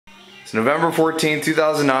It's November 14th,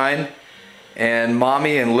 2009, and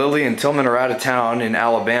Mommy and Lily and Tillman are out of town in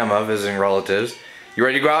Alabama visiting relatives. You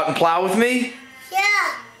ready to go out and plow with me? Yeah.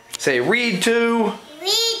 Say, Reid Too.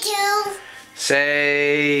 Reid Too.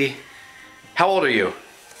 Say, how old are you?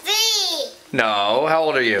 3. No, how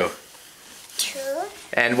old are you? 2.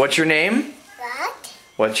 And what's your name? What?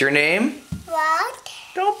 What's your name? What?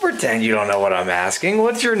 Don't pretend you don't know what I'm asking.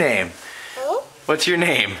 What's your name? Who? What's your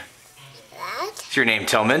name? What? Is your name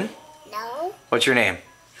Tillman? No. What's your name?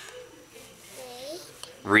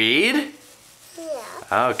 Reid. Reid?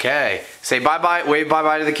 Yeah. Okay. Say bye-bye. Wave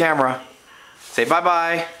bye-bye to the camera. Say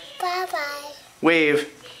bye-bye. Bye-bye. Wave.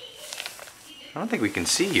 I don't think we can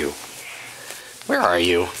see you. Where are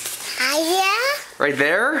you? Hiya. Right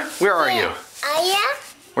there? Where are you? Hiya.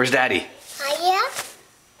 Where's Daddy? Hiya.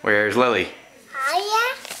 Where's Lily?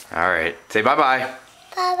 Hiya. All right. Say bye-bye.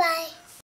 Bye-bye.